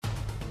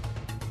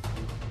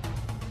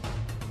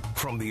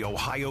From the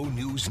Ohio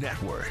News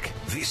Network,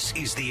 this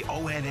is the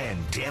ONN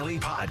Daily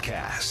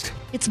Podcast.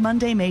 It's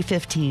Monday, May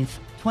 15th,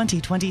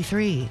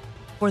 2023.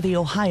 For the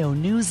Ohio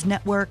News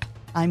Network,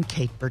 I'm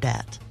Kate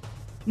Burdett.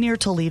 Near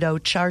Toledo,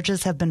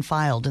 charges have been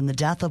filed in the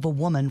death of a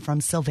woman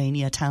from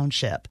Sylvania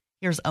Township.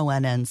 Here's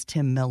ONN's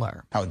Tim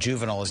Miller. A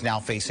juvenile is now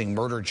facing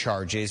murder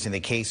charges in the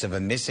case of a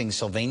missing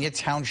Sylvania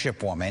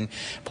Township woman.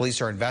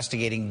 Police are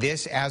investigating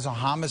this as a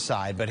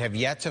homicide, but have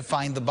yet to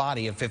find the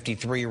body of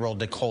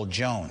 53-year-old Nicole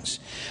Jones.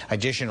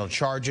 Additional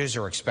charges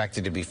are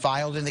expected to be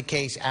filed in the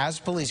case as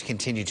police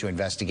continue to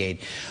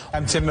investigate.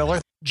 I'm Tim Miller.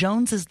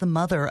 Jones is the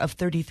mother of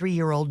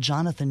 33-year-old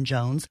Jonathan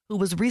Jones, who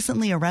was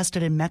recently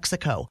arrested in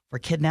Mexico for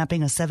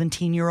kidnapping a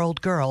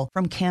 17-year-old girl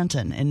from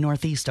Canton in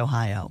Northeast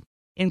Ohio.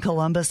 In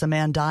Columbus, a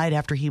man died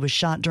after he was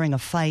shot during a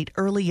fight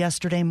early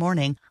yesterday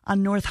morning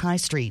on North High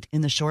Street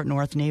in the Short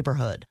North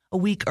neighborhood. A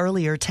week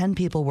earlier, 10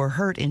 people were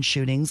hurt in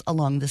shootings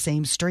along the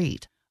same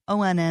street.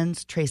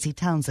 ONN's Tracy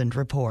Townsend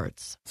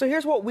reports. So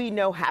here's what we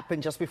know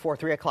happened just before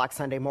 3 o'clock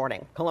Sunday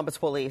morning. Columbus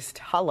police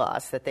tell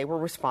us that they were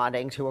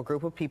responding to a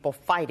group of people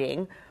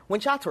fighting when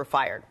shots were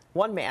fired.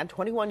 One man,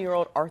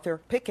 21-year-old Arthur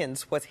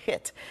Pickens, was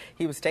hit.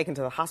 He was taken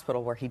to the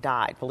hospital where he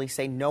died. Police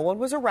say no one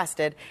was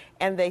arrested,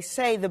 and they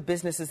say the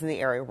businesses in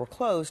the area were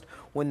closed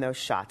when those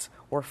shots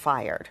were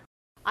fired.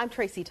 I'm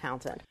Tracy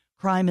Townsend.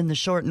 Crime in the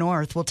Short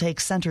North will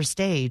take center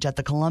stage at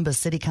the Columbus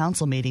City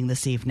Council meeting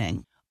this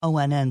evening.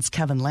 ONN's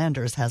Kevin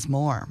Landers has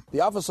more.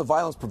 The Office of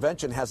Violence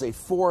Prevention has a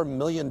 $4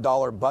 million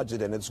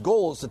budget, and its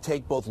goal is to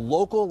take both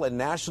local and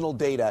national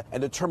data and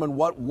determine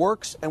what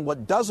works and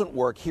what doesn't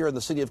work here in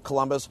the city of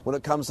Columbus when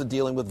it comes to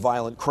dealing with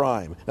violent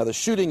crime. Now, the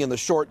shooting in the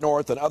Short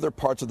North and other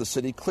parts of the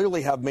city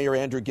clearly have Mayor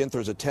Andrew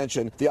Ginther's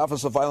attention. The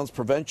Office of Violence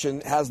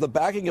Prevention has the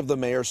backing of the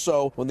mayor,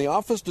 so when the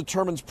office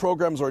determines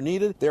programs are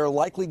needed, they are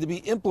likely to be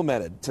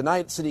implemented.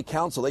 Tonight, City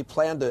Council, they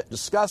plan to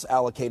discuss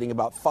allocating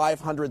about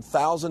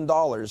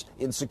 $500,000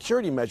 in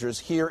security measures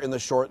here in the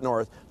Short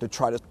North to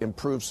try to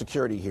improve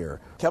security here.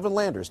 Kevin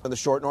Landers in the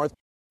Short North.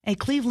 A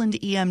Cleveland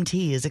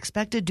EMT is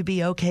expected to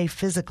be okay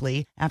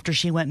physically after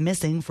she went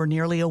missing for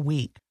nearly a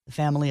week. The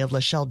family of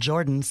Lachelle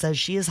Jordan says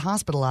she is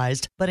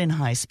hospitalized but in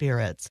high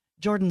spirits.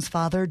 Jordan's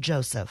father,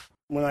 Joseph.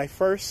 When I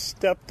first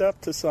stepped up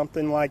to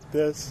something like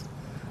this,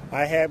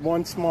 I had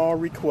one small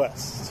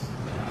request,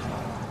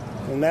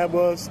 and that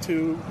was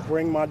to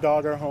bring my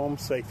daughter home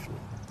safely.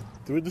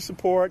 Through the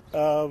support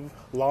of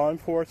law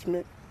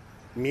enforcement,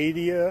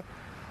 media,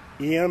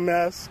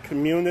 EMS,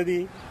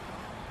 community,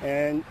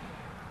 and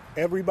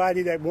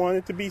everybody that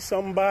wanted to be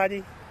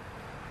somebody,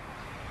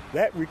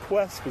 that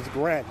request was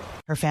granted.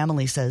 Her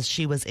family says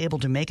she was able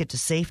to make it to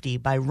safety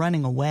by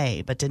running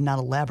away, but did not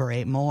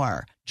elaborate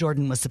more.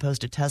 Jordan was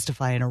supposed to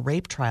testify in a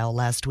rape trial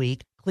last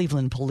week.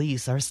 Cleveland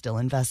police are still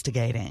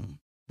investigating.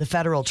 The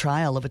federal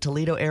trial of a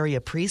Toledo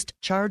area priest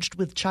charged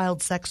with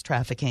child sex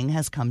trafficking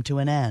has come to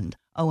an end.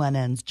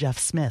 ONN's Jeff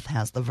Smith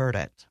has the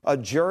verdict. A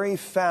jury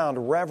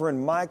found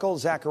Reverend Michael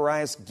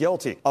Zacharias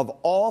guilty of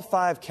all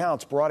 5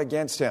 counts brought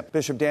against him.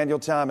 Bishop Daniel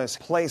Thomas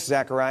placed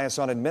Zacharias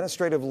on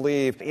administrative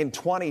leave in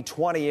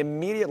 2020,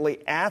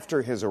 immediately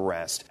after his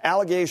arrest.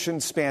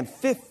 Allegations span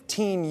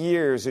 15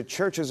 years at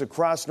churches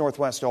across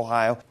Northwest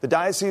Ohio. The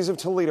Diocese of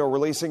Toledo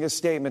releasing a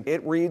statement.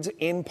 It reads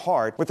in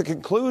part, with the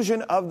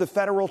conclusion of the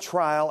federal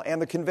trial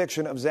and the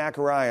conviction of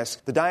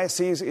Zacharias, the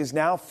diocese is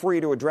now free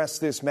to address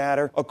this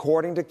matter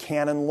according to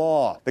canon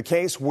law. The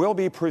case will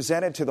be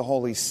presented to the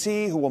Holy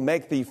See, who will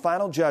make the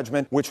final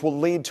judgment, which will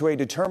lead to a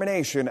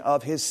determination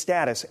of his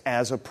status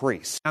as a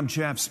priest. I'm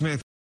Jeff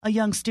Smith. A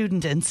young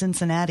student in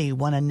Cincinnati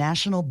won a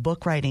national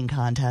book writing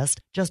contest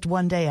just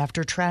one day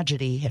after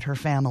tragedy hit her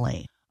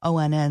family.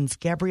 ONN's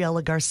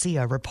Gabriela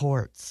Garcia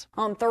reports.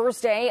 On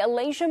Thursday,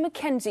 Alasia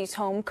McKenzie's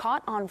home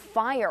caught on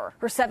fire.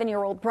 Her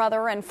 7-year-old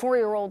brother and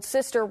 4-year-old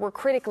sister were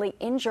critically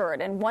injured.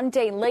 And one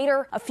day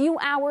later, a few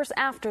hours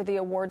after the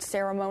awards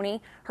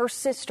ceremony, her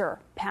sister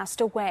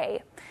passed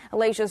away.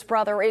 Alasia's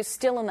brother is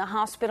still in the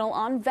hospital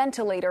on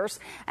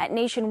ventilators at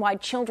Nationwide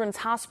Children's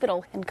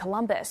Hospital in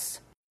Columbus.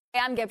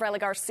 I'm Gabriela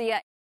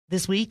Garcia.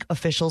 This week,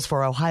 officials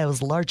for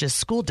Ohio's largest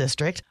school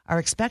district are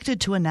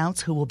expected to announce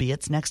who will be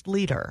its next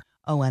leader.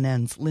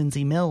 ONN's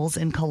Lindsay Mills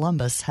in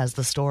Columbus has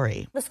the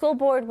story. The school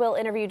board will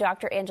interview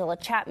Dr. Angela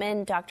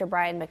Chapman, Dr.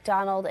 Brian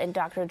McDonald, and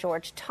Dr.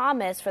 George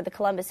Thomas for the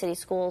Columbus City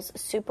Schools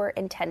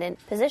superintendent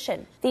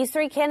position. These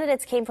 3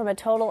 candidates came from a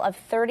total of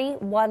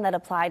 31 that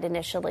applied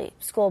initially.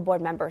 School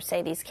board members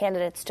say these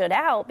candidates stood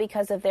out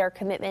because of their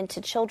commitment to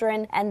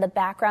children and the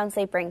backgrounds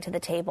they bring to the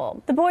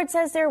table. The board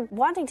says they're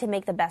wanting to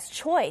make the best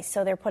choice,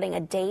 so they're putting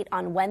a date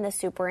on when the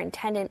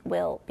superintendent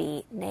will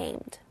be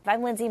named.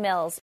 I'm Lindsay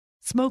Mills.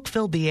 Smoke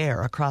filled the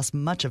air across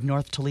much of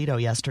North Toledo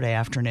yesterday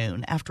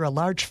afternoon after a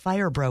large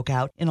fire broke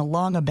out in a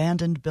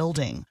long-abandoned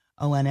building.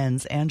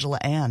 ONN's Angela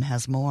Ann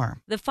has more.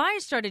 The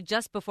fire started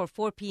just before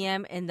 4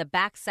 p.m. in the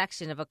back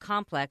section of a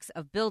complex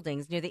of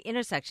buildings near the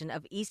intersection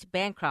of East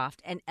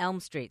Bancroft and Elm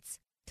Streets.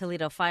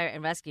 Toledo Fire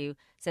and Rescue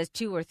says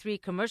 2 or 3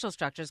 commercial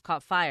structures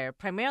caught fire,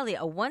 primarily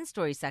a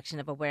 1-story section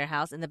of a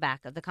warehouse in the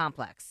back of the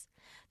complex.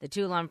 The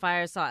two-alarm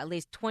fire saw at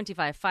least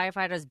 25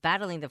 firefighters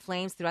battling the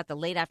flames throughout the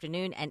late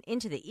afternoon and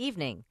into the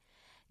evening.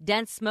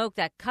 Dense smoke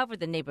that covered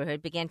the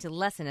neighborhood began to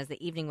lessen as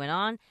the evening went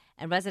on,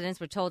 and residents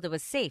were told it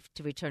was safe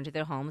to return to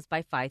their homes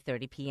by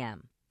 5:30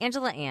 p.m.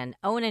 Angela Ann,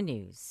 ONN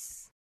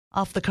News.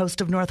 Off the coast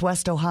of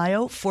northwest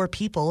Ohio, 4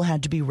 people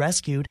had to be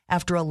rescued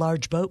after a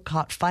large boat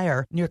caught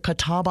fire near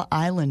Catawba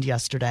Island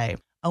yesterday.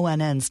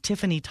 ONN's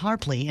Tiffany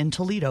Tarpley in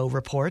Toledo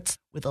reports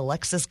with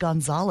Alexis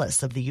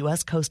Gonzalez of the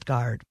U.S. Coast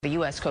Guard. The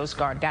U.S. Coast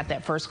Guard got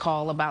that first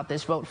call about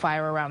this boat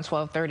fire around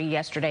 12:30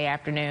 yesterday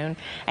afternoon,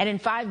 and in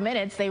 5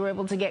 minutes they were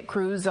able to get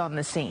crews on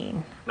the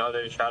scene.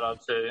 Another shout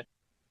out to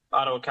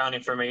Ottawa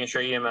County for making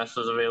sure EMS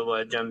was available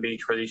at Gem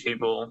Beach for these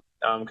people,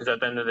 because at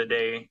the end of the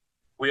day,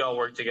 we all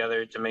work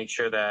together to make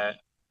sure that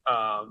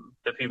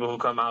the people who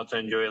come out to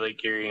enjoy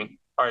Lake Erie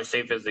are as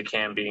safe as they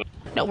can be.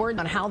 No word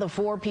on how the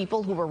 4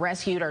 people who were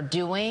rescued are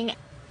doing.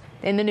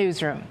 In the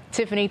newsroom,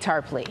 Tiffany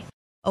Tarpley.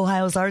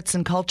 Ohio's arts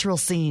and cultural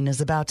scene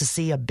is about to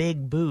see a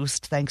big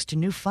boost thanks to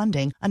new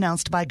funding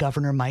announced by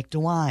Governor Mike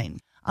DeWine.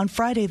 On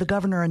Friday, the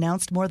governor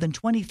announced more than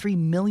 $23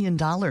 million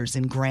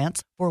in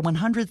grants for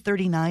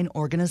 139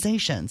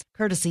 organizations,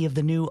 courtesy of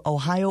the new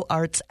Ohio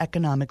Arts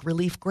Economic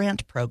Relief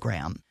Grant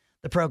Program.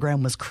 The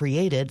program was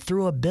created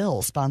through a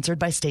bill sponsored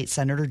by State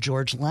Senator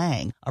George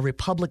Lang, a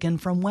Republican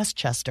from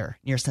Westchester,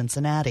 near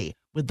Cincinnati,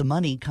 with the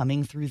money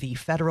coming through the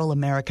Federal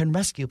American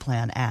Rescue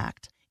Plan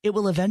Act. It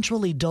will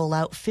eventually dole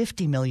out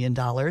 $50 million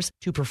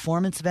to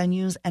performance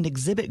venues and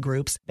exhibit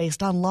groups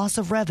based on loss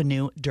of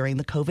revenue during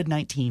the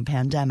COVID-19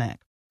 pandemic.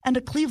 And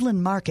a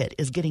Cleveland market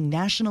is getting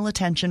national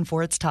attention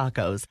for its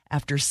tacos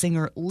after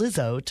singer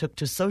Lizzo took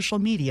to social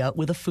media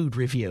with a food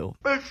review.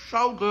 It's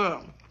so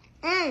good.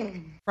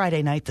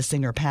 Friday night, the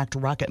singer packed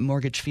Rocket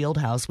Mortgage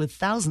Fieldhouse with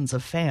thousands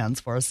of fans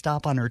for a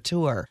stop on her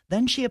tour.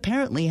 Then she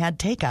apparently had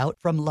takeout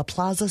from La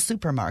Plaza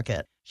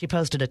Supermarket. She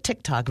posted a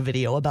TikTok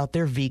video about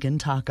their vegan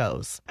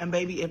tacos. And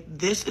baby, if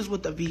this is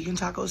what the vegan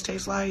tacos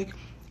taste like,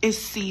 it's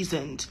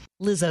seasoned.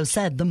 Lizzo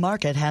said the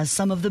market has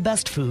some of the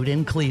best food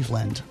in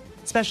Cleveland.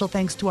 Special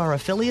thanks to our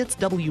affiliates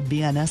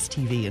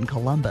WBNS-TV in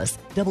Columbus,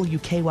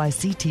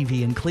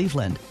 WKYC-TV in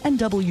Cleveland, and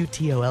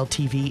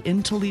WTOL-TV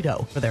in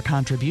Toledo for their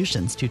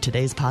contributions to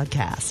today's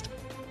podcast.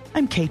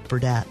 I'm Kate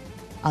Burdett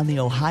on the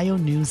Ohio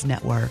News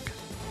Network.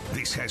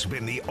 This has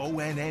been the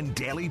ONN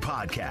Daily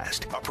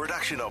Podcast, a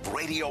production of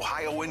Radio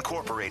Ohio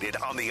Incorporated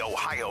on the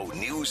Ohio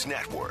News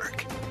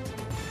Network.